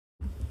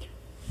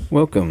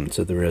Welcome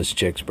to the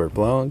Rescheck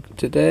blog.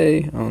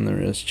 Today on the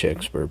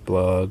Rescheck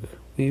blog,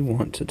 we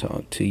want to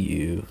talk to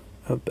you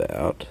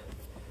about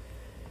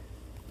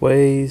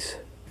ways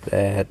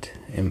that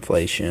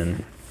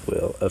inflation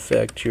will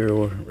affect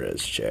your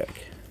Rescheck.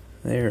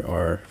 There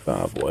are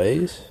 5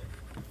 ways.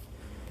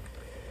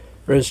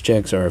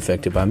 Reschecks are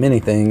affected by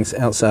many things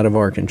outside of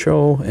our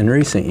control. In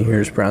recent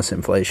years, price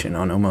inflation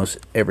on almost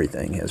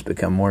everything has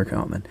become more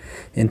common.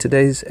 In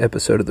today's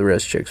episode of the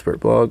Rescheck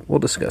blog, we'll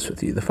discuss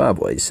with you the 5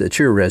 ways that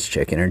your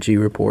Rescheck energy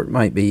report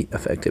might be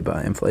affected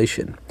by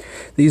inflation.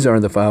 These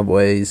are the 5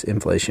 ways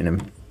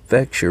inflation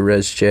affects your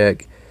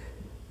Rescheck.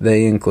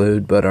 They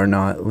include, but are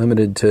not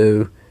limited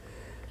to,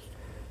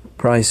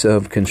 price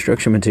of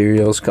construction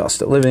materials,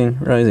 cost of living,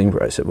 rising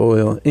price of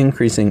oil,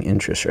 increasing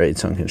interest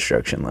rates on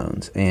construction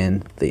loans,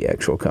 and the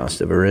actual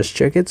cost of a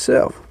Rescheck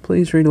itself.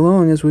 Please read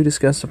along as we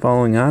discuss the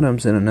following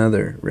items in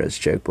another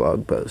Rescheck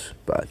blog post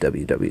by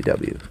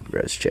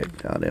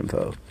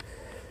www.rescheck.info.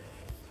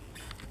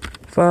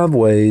 5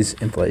 ways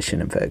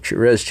inflation affects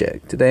your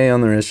Rescheck. Today on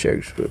the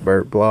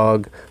Rescheck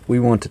blog, we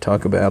want to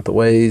talk about the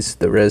ways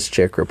the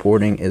Rescheck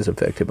reporting is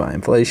affected by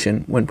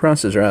inflation. When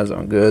prices rise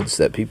on goods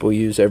that people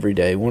use every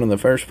day, one of the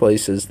first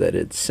places that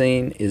it's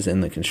seen is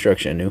in the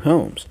construction of new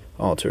homes,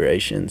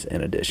 alterations,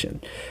 and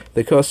addition.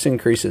 The cost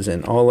increases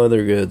in all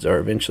other goods are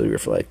eventually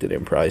reflected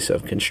in price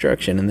of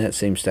construction, and that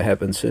seems to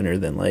happen sooner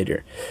than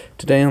later.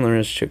 Today on the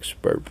Rescheck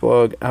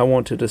blog, I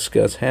want to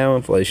discuss how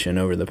inflation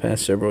over the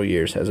past several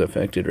years has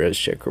affected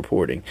Rescheck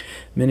reporting.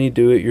 Many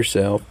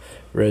do-it-yourself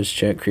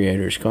Rescheck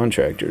creators,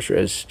 contractors,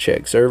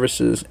 Rescheck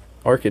services,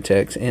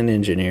 architects, and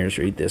engineers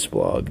read this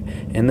blog,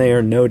 and they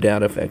are no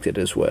doubt affected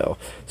as well.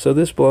 So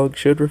this blog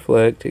should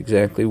reflect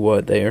exactly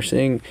what they are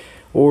seeing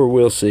or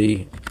will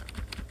see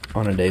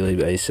on a daily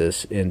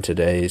basis in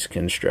today's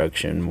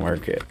construction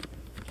market.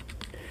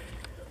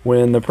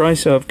 When the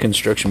price of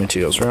construction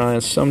materials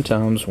rise,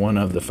 sometimes one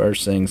of the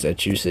first things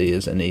that you see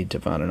is a need to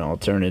find an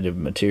alternative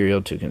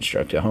material to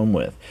construct a home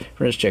with.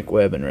 Rescheck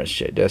Web and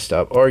Rescheck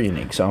Desktop are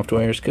unique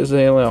softwares because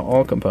they allow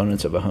all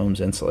components of a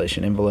home's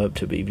insulation envelope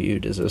to be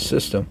viewed as a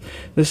system.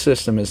 This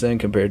system is then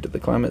compared to the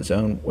climate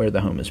zone where the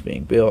home is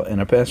being built,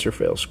 and a pass or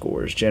fail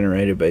score is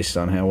generated based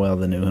on how well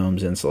the new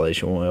home's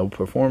insulation will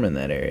perform in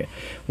that area.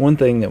 One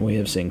thing that we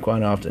have seen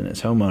quite often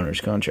is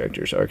homeowners,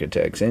 contractors,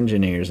 architects,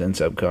 engineers, and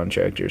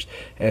subcontractors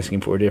asking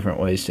for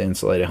different ways to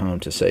insulate a home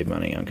to save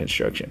money on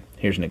construction.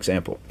 Here's an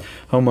example.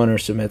 Homeowner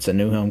submits a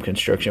new home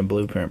construction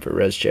blueprint for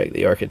Rescheck.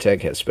 The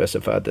architect has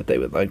specified that they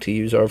would like to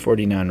use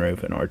R49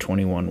 roof and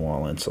R21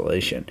 wall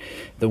insulation.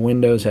 The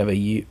windows have a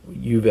U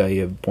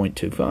value of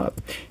 0.25.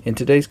 In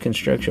today's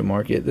construction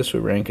market, this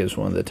would rank as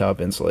one of the top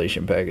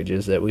insulation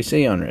packages that we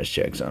see on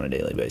Reschecks on a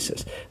daily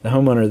basis. The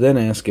homeowner then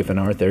asks if an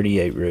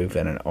R38 roof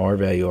and an R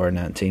value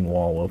R19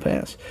 wall will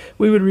pass.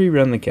 We would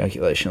rerun the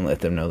calculation, let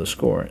them know the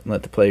score, and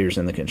let the players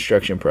in the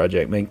construction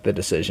project make the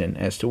decision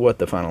as to what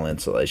the final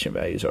insulation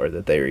values are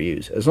that they are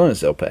used, as long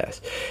as they'll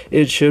pass.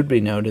 It should be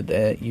noted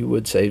that you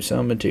would save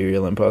some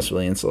material and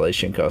possibly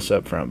insulation costs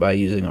up front by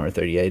using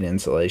R38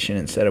 insulation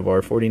instead of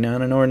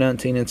R49 and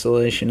R19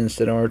 insulation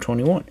instead of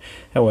R21.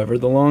 However,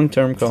 the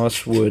long-term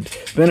costs would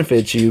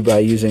benefit you by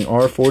using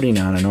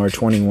R49 and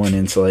R21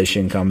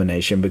 insulation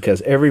combination,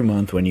 because every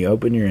month when you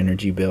open your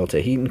energy bill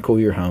to heat and cool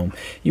your home,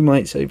 you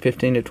might save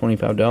 $15 to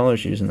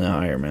 $25 using the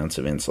higher amounts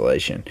of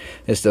insulation.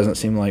 This doesn't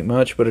seem like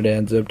much, but it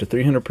adds up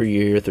to $300 per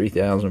year,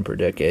 $3,000 per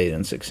decade,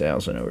 and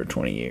 $6,000 over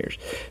 20 years.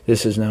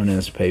 This is known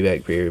as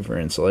payback period for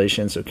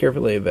insulation, so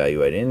carefully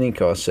evaluate any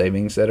cost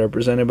savings that are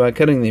presented by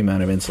cutting the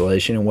amount of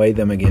insulation and weigh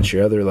them against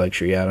your other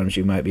luxury items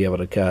you might be able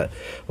to cut,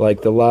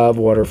 like the live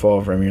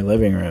waterfall from your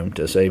living room,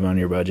 to save on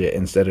your budget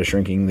instead of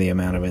shrinking the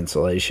amount of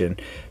insulation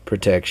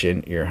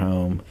protection your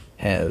home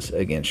has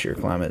against your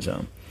climate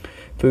zone.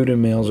 Food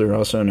and meals are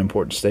also an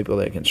important staple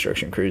that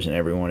construction crews and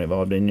everyone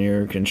involved in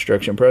your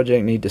construction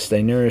project need to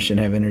stay nourished and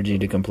have energy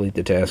to complete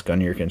the task on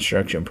your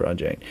construction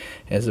project.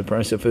 As the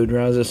price of food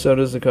rises, so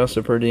does the cost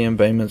of per diem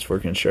payments for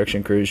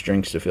construction crews,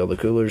 drinks to fill the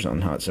coolers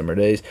on hot summer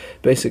days,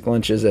 basic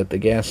lunches at the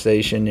gas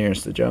station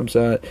nearest the job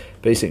site.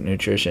 Basic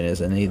nutrition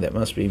is a need that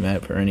must be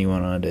met for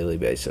anyone on a daily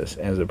basis.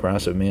 As the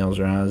price of meals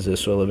rise,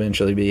 this will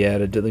eventually be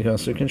added to the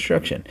cost of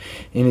construction.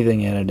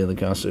 Anything added to the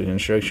cost of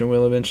construction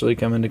will eventually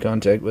come into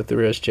contact with the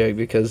Rescheck,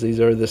 because these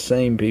are the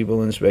same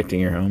people inspecting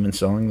your home,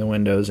 installing the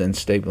windows, and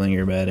stapling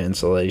your bad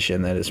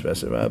insulation that is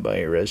specified by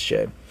your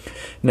Rescheck.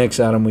 Next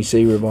item we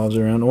see revolves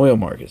around oil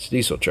markets.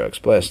 Diesel trucks,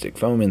 plastic,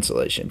 foam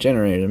insulation,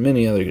 generators, and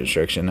many other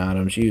construction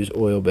items use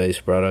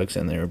oil-based products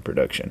in their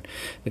production.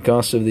 The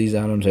cost of these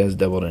items has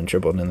doubled and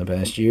tripled in the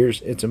past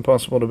years. It's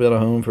impossible to build a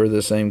home for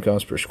the same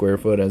cost per square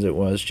foot as it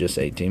was just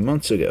 18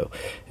 months ago.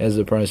 As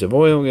the price of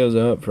oil goes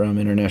up from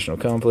international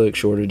conflict,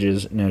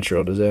 shortages,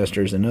 natural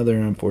disasters, and other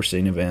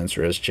unforeseen events,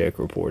 Rescheck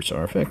reports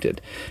are affected.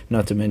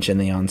 Not to mention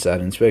the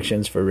on-site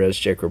inspections for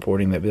Rescheck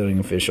reporting that building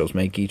officials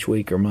make each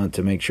week or month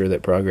to make sure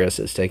that progress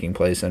is taking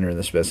place under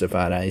the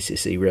specified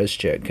ICC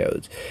Rescheck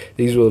codes.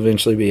 These will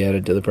eventually be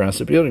added to the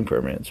price of building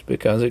permits,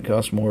 because it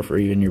costs more for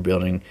you and your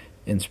building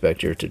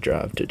inspector to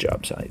drive to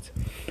job sites.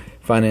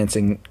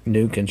 Financing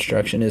new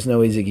construction is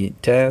no easy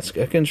task.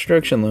 A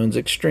construction loan is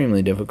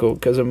extremely difficult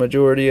because a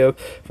majority of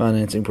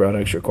financing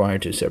products require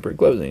two separate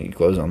closings. You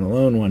close on the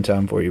loan one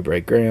time before you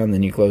break ground,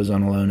 then you close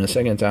on a loan a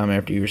second time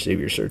after you receive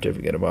your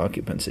certificate of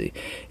occupancy.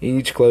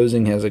 Each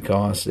closing has a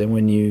cost, and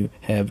when you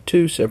have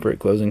two separate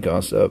closing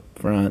costs up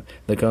front,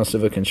 the cost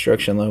of a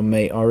construction loan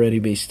may already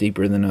be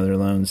steeper than other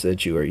loans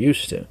that you are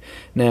used to.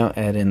 Now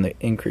add in the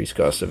increased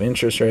cost of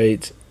interest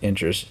rates.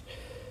 Interest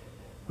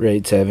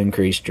rates have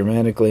increased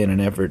dramatically in an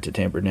effort to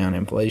tamper down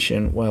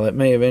inflation. While it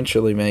may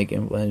eventually make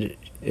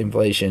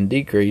inflation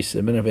decrease,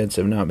 the benefits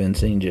have not been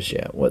seen just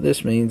yet. What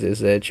this means is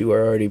that you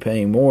are already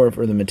paying more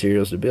for the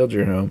materials to build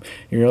your home.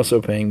 You're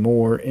also paying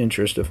more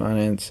interest to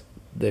finance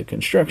the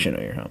construction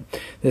of your home.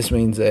 This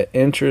means that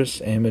interest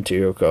and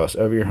material costs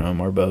of your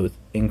home are both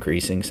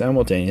increasing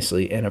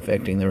simultaneously and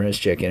affecting the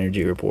Rescheck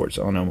energy reports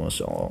on almost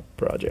all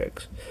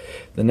projects.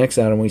 The next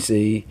item we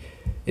see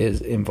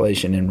is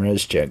inflation in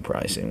Rescheck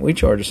pricing. We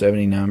charge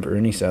 $79 for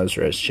any size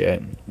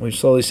Rescheck. We've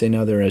slowly seen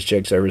other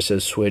Rescheck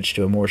services switch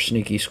to a more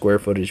sneaky square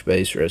footage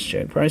based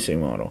Rescheck pricing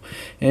model,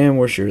 and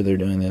we're sure they're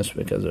doing this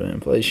because of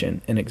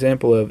inflation. An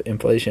example of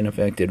inflation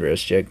affected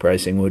Rescheck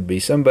pricing would be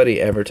somebody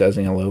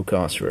advertising a low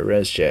cost for a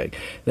Rescheck.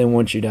 Then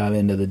once you dive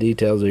into the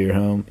details of your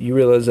home, you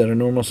realize that a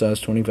normal size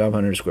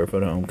 2,500 square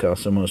foot home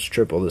costs almost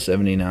triple the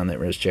 $79 that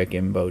Rescheck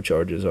Info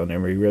charges on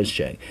every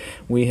Rescheck.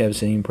 We have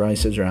seen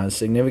prices rise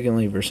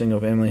significantly for single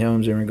family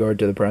homes in regard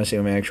to the pricing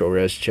of actual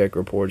Rescheck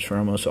reports for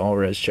almost all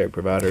Rescheck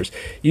providers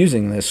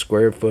using this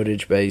square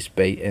footage based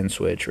bait and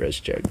switch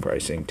Rescheck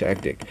pricing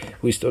tactic.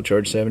 We still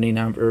charge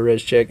 $79 for a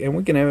Rescheck, and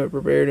we can have it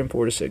prepared in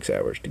 4 to 6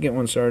 hours. To get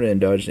one started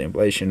and dodge the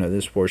inflation of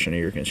this portion of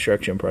your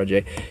construction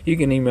project, you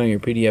can email your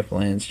PDF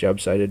plans, job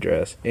site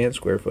address, and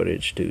square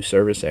footage to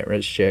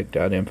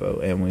service@rescheck.info,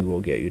 and we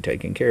will get you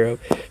taken care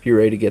of. If you're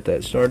ready to get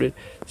that started,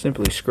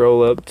 simply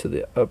scroll up to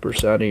the upper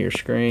side of your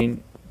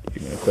screen.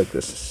 You're going to click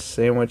this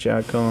sandwich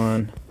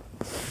icon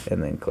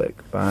and then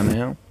click Buy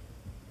Now.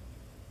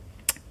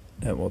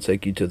 That will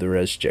take you to the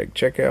Rescheck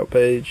checkout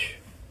page.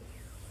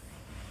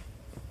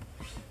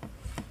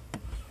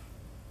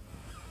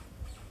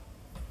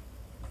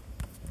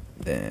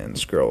 Then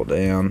scroll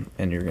down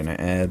and you're going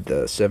to add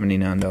the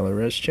 $79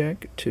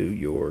 Rescheck to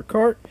your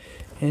cart,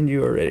 and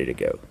you are ready to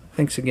go.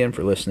 Thanks again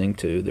for listening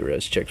to the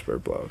Rescheck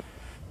Expert blog.